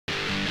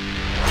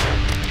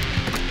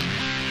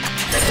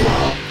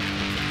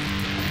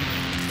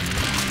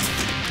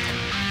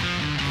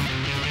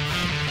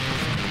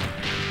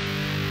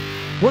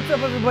What's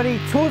up, everybody?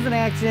 Tools in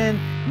action,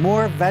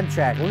 more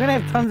Ventrac. We're gonna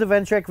have tons of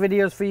Ventrac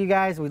videos for you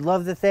guys. We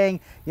love the thing.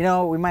 You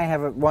know, we might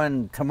have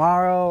one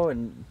tomorrow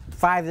and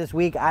 5 this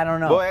week. I don't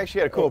know. Well, we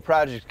actually got a cool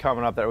project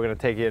coming up that we're gonna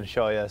take you and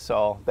show you.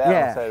 So that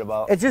I'm excited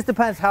about. It just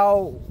depends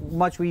how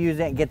much we use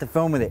it and get to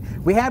film with it.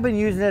 We have been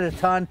using it a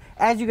ton.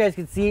 As you guys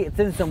can see, it's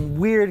in some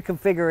weird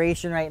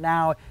configuration right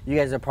now. You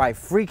guys are probably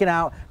freaking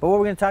out. But what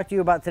we're gonna talk to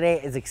you about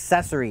today is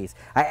accessories.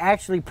 I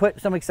actually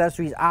put some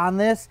accessories on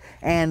this,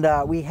 and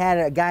we had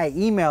a guy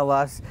email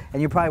us,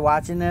 and you're probably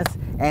watching this,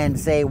 and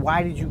say,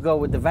 why did you go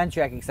with the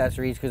Ventrac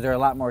accessories? Because they're a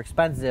lot more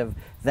expensive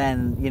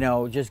than, you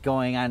know, just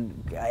going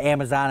on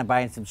Amazon and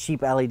buying some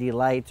cheap LED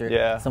lights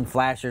or some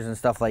flashers and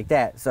stuff like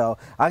that. So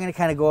I'm going to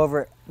kind of go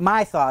over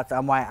my thoughts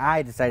on why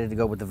I decided to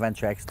go with the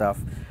Ventrac stuff.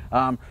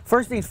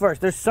 First things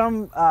first, there's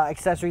some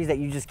accessories that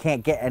you just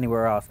can't get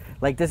anywhere else.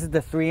 Like this is the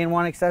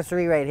 3-in-1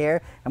 accessory right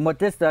here, and what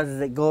this does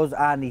is it goes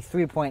on the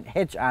 3-point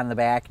hitch on the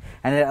back,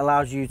 and it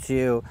allows you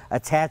to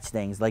attach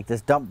things like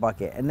this dump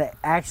bucket. And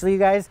actually, you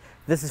guys,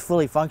 this is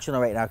fully functional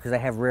right now because I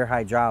have rear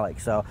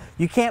hydraulics. So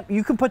you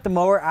can put the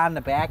mower on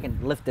the back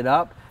and lift it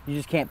up. You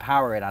just can't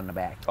power it on the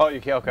back. Oh,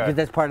 you can, okay. Because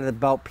that's part of the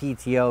belt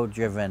PTO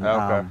driven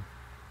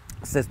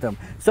system.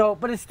 So,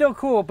 but it's still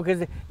cool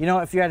because, you know,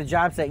 if you're at a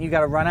job site and you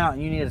got to run out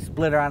and you need a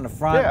splitter on the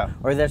front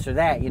or this or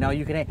that, you know,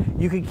 you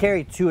can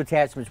carry 2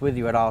 attachments with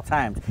you at all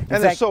times.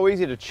 And they're so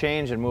easy to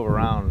change and move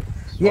around.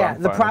 Yeah,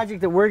 the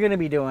project that we're going to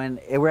be doing,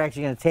 we're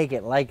actually going to take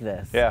it like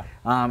this. Yeah.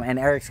 And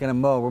Eric's going to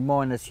mow. We're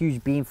mowing this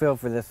huge bean field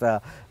for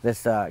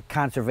this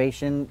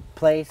conservation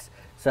place.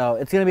 So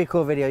it's going to be a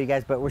cool video, you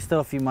guys, but we're still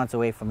a few months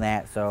away from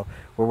that, so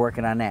we're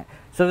working on that.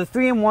 So the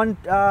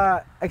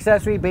 3-in-1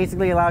 accessory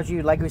basically allows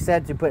you, like we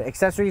said, to put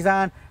accessories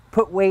on,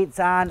 put weights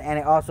on, and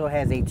it also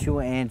has a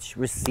 2-inch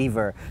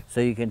receiver,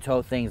 so you can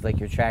tow things like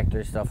your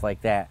tractor, stuff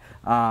like that.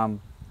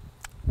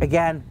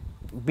 Again,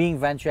 being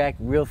Ventrac,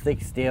 real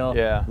thick steel,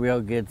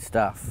 real good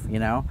stuff, you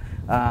know.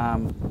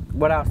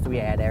 What else do we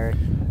add, Eric?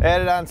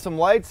 Added on some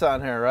lights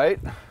on here, right?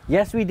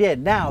 Yes, we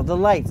did. Now, the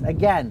lights,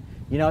 again,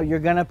 you know, you're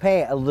going to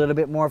pay a little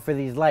bit more for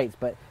these lights,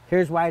 but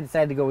here's why I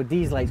decided to go with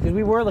these lights, because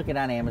we were looking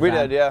on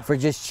Amazon for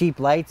just cheap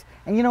lights.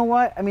 And you know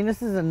what? I mean,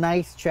 this is a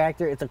nice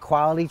tractor. It's a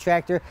quality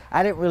tractor.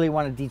 I didn't really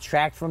want to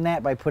detract from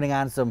that by putting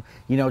on some,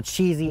 you know,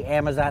 cheesy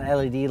Amazon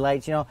LED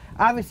lights. You know,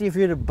 obviously, if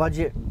you're the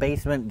budget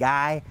basement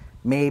guy,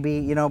 maybe,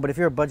 you know, but if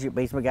you're a budget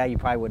basement guy, you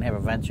probably wouldn't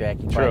have a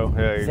Ventrac. You'd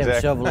probably have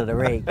a shovel or a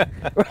rake,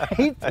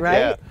 right?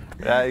 Yeah,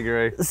 I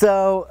agree.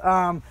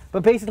 So,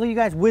 but basically, you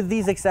guys, with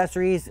these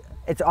accessories,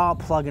 it's all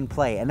plug and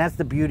play, and that's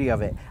the beauty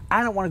of it.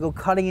 I don't want to go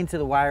cutting into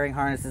the wiring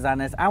harnesses on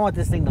this. I want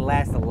this thing to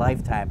last a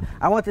lifetime.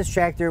 I want this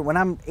tractor, when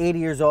I'm 80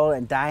 years old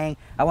and dying,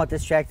 I want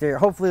this tractor,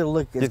 hopefully it'll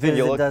look as good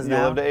as it does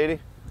now. You live to 80?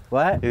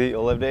 What? You think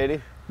you'll live to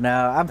 80?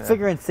 No, I'm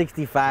figuring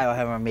 65 I'll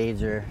have a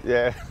major.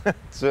 Yeah,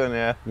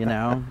 soon, You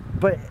know,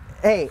 but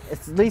hey,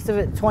 it's at least of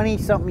it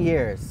 20-something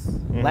years.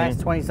 Last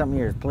 20-something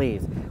years,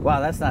 please.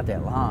 Wow, that's not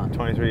that long.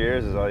 23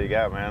 years is all you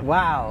got, man.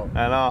 Wow.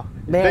 I know.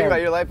 Man. Think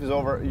about your life is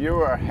over.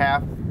 Your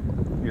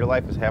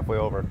life is halfway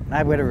over.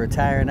 I better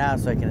retire now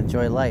so I can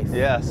enjoy life.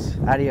 Yes.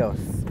 Adios.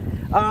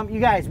 You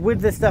guys, with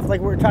this stuff,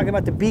 like we're talking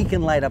about the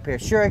beacon light up here.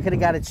 Sure, I could have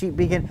got a cheap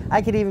beacon.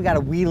 I could even got a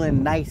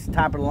Wheeling nice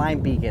top-of-the-line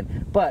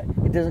beacon. But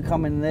it doesn't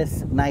come in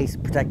this nice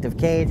protective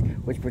cage,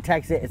 which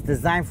protects it. It's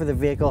designed for the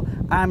vehicle.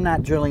 I'm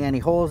not drilling any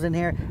holes in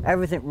here.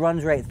 Everything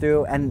runs right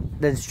through, and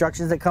the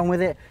instructions that come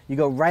with it, you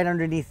go right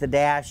underneath the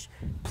dash,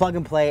 plug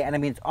and play, and I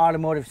mean, it's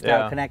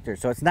automotive-style connector.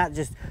 So it's not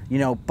just, you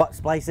know, butt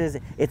splices.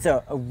 It's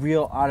a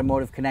real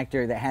automotive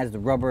connector that has the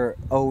rubber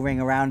O-ring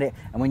around it,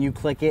 and when you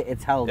click it,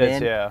 it's held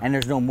in, and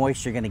there's no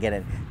moisture going to get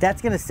in.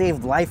 That's going to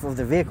save the life of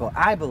the vehicle,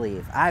 I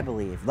believe.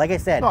 Like I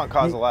said, no, it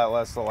causes a lot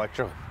less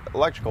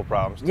electrical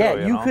problems too,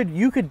 yeah,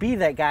 you could be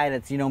that guy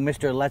that's, you know,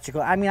 Mr.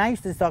 Electrical. I mean, I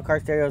used to install car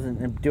stereos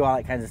and do all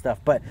that kinds of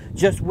stuff, but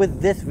just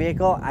with this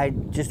vehicle, I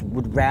just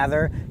would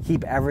rather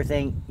keep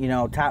everything, you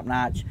know, top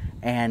notch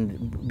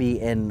and be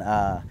in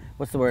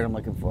what's the word I'm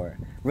looking for?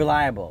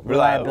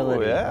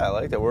 Reliability. Yeah, I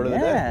like that word of the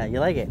day. Yeah, you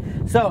like it.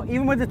 So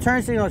even with the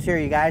turn signals here,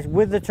 you guys,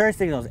 with the turn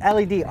signals,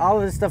 LED, all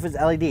of this stuff is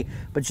LED,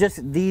 but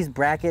just these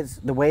brackets,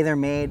 the way they're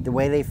made, the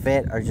way they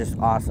fit are just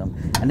awesome.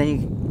 And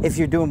then if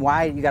you're doing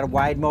wide, you got a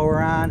wide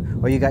mower on,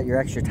 or you got your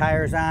extra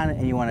tires on,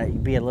 and you want to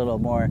be a little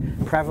more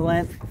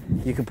prevalent,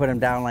 you can put them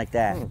down like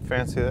that.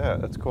 Fancy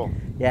that. That's cool.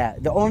 Yeah.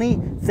 The only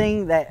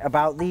thing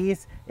about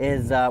these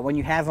is when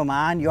you have them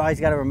on, you always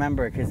got to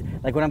remember, because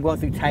like when I'm going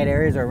through tight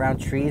areas or around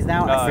trees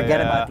now, I forget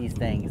about these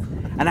things.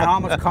 And I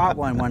almost caught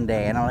one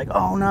day, and I'm like,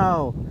 oh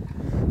no.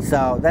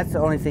 So that's the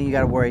only thing you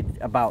got to worry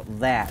about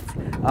that.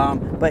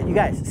 But you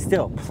guys,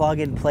 still plug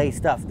and play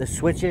stuff. The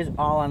switches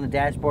all on the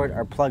dashboard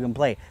are plug and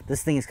play.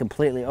 This thing is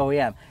completely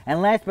OEM.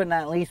 And last but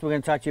not least, we're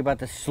going to talk to you about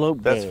the slope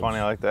gauge. That's funny,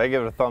 I like that. I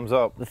give it a thumbs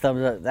up. The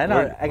thumbs up. I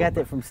know. I got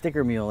that from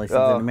Sticker Mule. I sent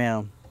it in the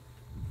mail.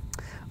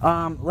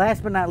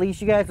 Last but not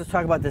least, you guys, let's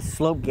talk about this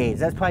slope gauge.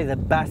 That's probably the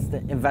best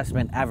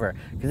investment ever,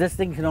 because this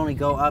thing can only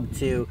go up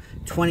to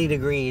 20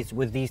 degrees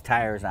with these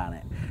tires on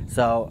it.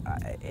 So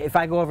if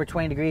I go over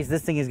 20 degrees,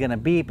 this thing is going to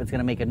beep, it's going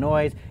to make a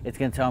noise, it's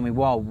going to tell me,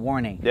 whoa,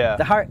 warning. Yeah.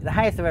 The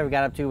highest I've ever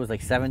got up to was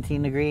like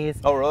 17 degrees.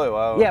 Oh, really?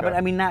 Wow. Yeah, okay. but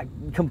I mean, not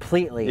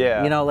completely.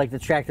 Yeah. You know, like the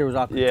tractor was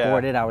all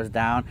contorted, I was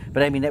down.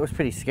 But I mean, that was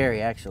pretty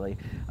scary, actually.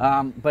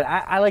 But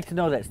I like to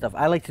know that stuff.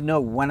 I like to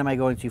know when am I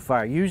going too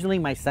far. Usually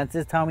my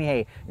senses tell me,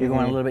 hey, you're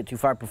going a little bit too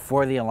far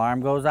before the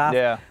alarm goes off.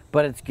 Yeah.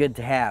 But it's good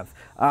to have.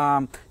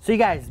 So you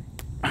guys,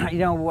 you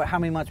know how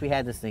many months we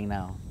had this thing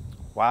now?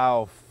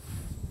 Wow.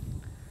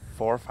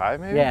 4 or 5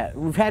 maybe? Yeah,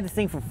 we've had this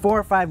thing for 4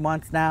 or 5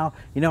 months now.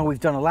 You know,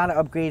 we've done a lot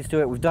of upgrades to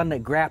it. We've done the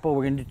grapple.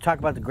 We're going to talk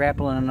about the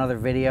grapple in another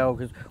video,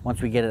 because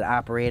once we get it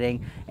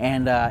operating.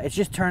 And it's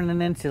just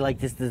turning into like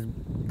this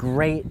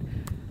great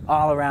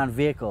all-around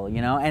vehicle,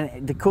 you know.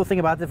 And the cool thing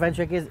about the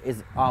Ventrac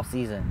is all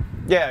season.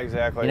 Yeah,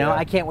 exactly. You know, yeah.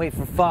 I can't wait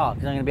for fall,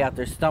 because I'm going to be out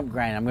there stump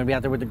grinding. I'm going to be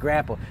out there with the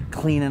grapple,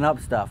 cleaning up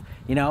stuff.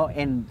 You know,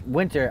 in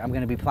winter, I'm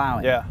going to be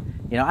plowing. Yeah.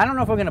 You know, I don't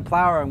know if I'm going to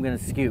plow or I'm going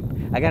to scoop.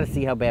 I got to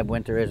see how bad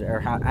winter is, or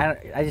how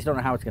I just don't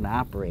know how it's going to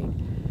operate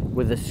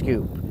with a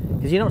scoop,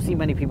 because you don't see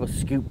many people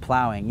scoop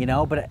plowing. You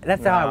know, but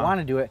that's how I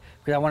want to do it,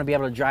 because I want to be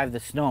able to drive the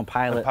snow and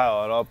pile it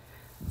up.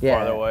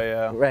 Farther away,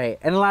 yeah. Right.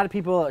 And a lot of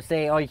people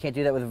say, oh, you can't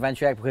do that with a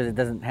Ventrac because it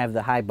doesn't have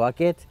the high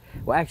bucket.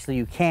 Well, actually,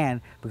 you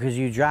can, because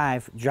you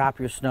drive, drop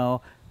your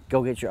snow,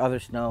 go get your other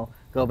snow,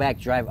 go back,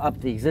 drive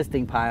up the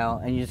existing pile,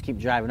 and you just keep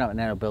driving up, and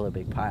then it'll build a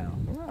big pile.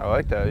 I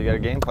like that. You got a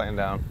game plan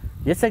down.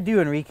 Yes, I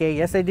do, Enrique.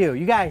 Yes, I do.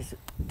 You guys,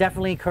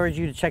 definitely encourage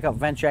you to check out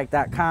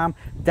Ventrac.com.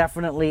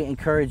 Definitely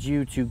encourage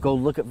you to go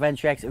look at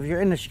Ventracs. If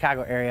you're in the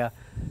Chicago area,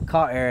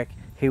 call Eric.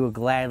 He will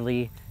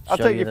gladly I'll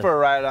take you for a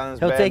ride on this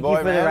bad boy, He'll take you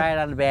for man. the ride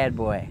on the bad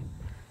boy.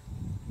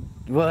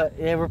 Well,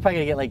 yeah, we're probably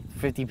going to get like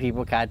 50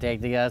 people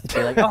contacting us.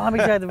 Be like, oh, let me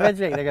drive the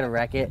Ventrac. They're going to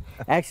wreck it.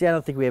 Actually, I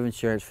don't think we have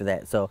insurance for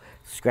that, so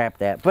scrap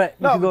that.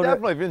 But no, you can go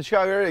definitely. If you're in the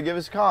Chicago area, give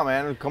us a call,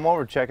 man. Come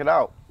over, check it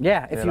out.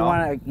 Yeah, if you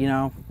want to, you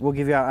know, we'll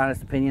give you our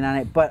honest opinion on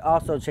it. But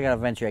also check out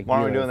Ventrac. Why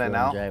are we doing that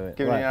now?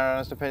 Giving you our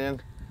honest opinion?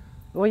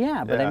 Well,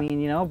 yeah, but I mean,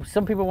 you know,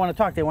 some people want to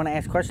talk. They want to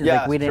ask questions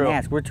like we didn't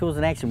ask. We're tools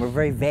in action. We're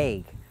very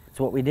vague. That's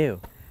what we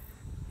do.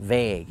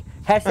 Vague.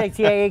 Hashtag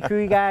TIA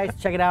crew, you guys.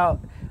 Check it out.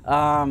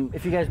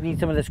 If you guys need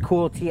some of this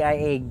cool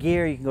TIA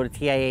gear, you can go to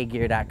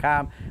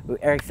TIAgear.com.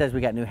 Eric says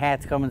we got new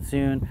hats coming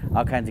soon.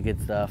 All kinds of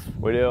good stuff.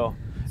 We do.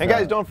 And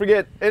guys, don't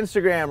forget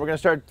Instagram. We're going to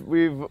start,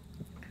 we've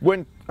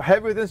went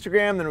heavy with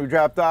Instagram, then we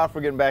dropped off.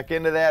 We're getting back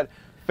into that.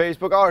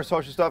 Facebook, all our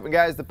social stuff. And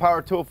guys, the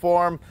Power Tool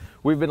Forum,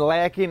 we've been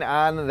lacking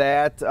on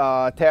that.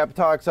 Tap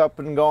Talk's up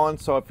and going,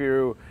 so if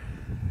you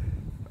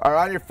are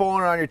on your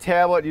phone or on your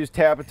tablet, use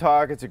Tap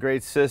Talk. It's a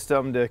great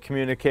system to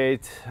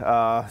communicate.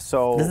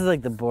 So this is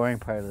like the boring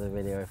part of the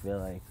video, I feel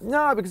like.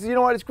 No, because you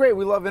know what? It's great.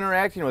 We love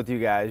interacting with you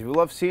guys. We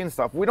love seeing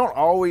stuff. We don't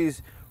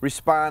always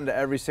respond to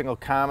every single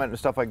comment and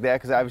stuff like that,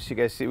 because obviously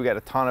you guys see we got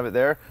a ton of it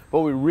there,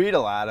 but we read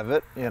a lot of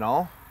it, you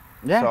know.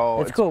 Yeah,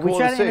 so it's cool. We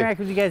try to interact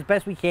with you guys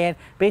best we can.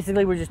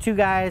 Basically, we're just two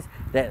guys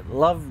that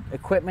love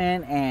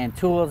equipment and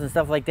tools and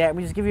stuff like that.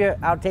 We just give you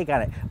our take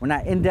on it. We're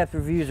not in-depth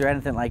reviews or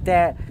anything like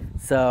that.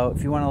 So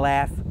if you want to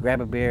laugh,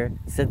 grab a beer,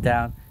 sit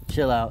down,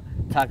 chill out,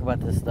 talk about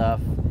this stuff,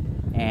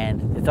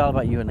 and it's all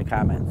about you in the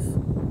comments.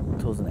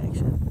 Tools in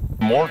Action.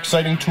 More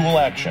exciting tool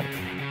action.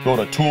 Go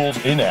to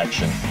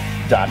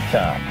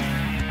toolsinaction.com.